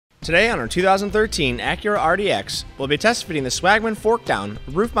Today on our 2013 Acura RDX, we'll be test fitting the Swagman fork-down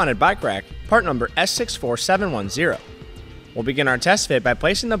roof-mounted bike rack, part number S64710. We'll begin our test fit by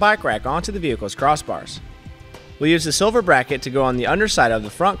placing the bike rack onto the vehicle's crossbars. We'll use the silver bracket to go on the underside of the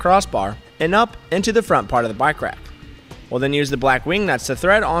front crossbar and up into the front part of the bike rack. We'll then use the black wing nuts to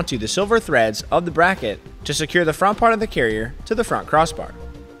thread onto the silver threads of the bracket to secure the front part of the carrier to the front crossbar.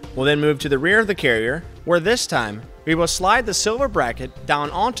 We'll then move to the rear of the carrier, where this time we will slide the silver bracket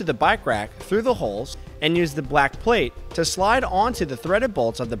down onto the bike rack through the holes and use the black plate to slide onto the threaded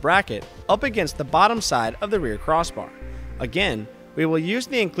bolts of the bracket up against the bottom side of the rear crossbar. Again, we will use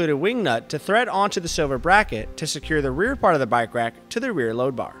the included wing nut to thread onto the silver bracket to secure the rear part of the bike rack to the rear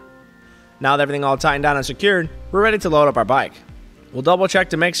load bar. Now that everything all tightened down and secured, we're ready to load up our bike. We'll double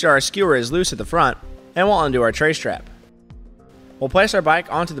check to make sure our skewer is loose at the front, and we'll undo our tray strap. We'll place our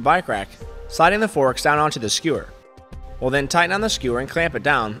bike onto the bike rack, sliding the forks down onto the skewer. We'll then tighten on the skewer and clamp it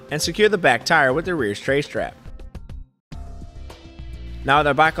down and secure the back tire with the rear tray strap. Now with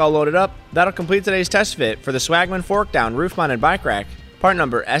our bike all loaded up, that'll complete today's test fit for the Swagman fork-down roof-mounted bike rack, part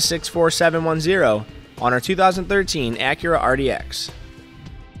number S64710 on our 2013 Acura RDX.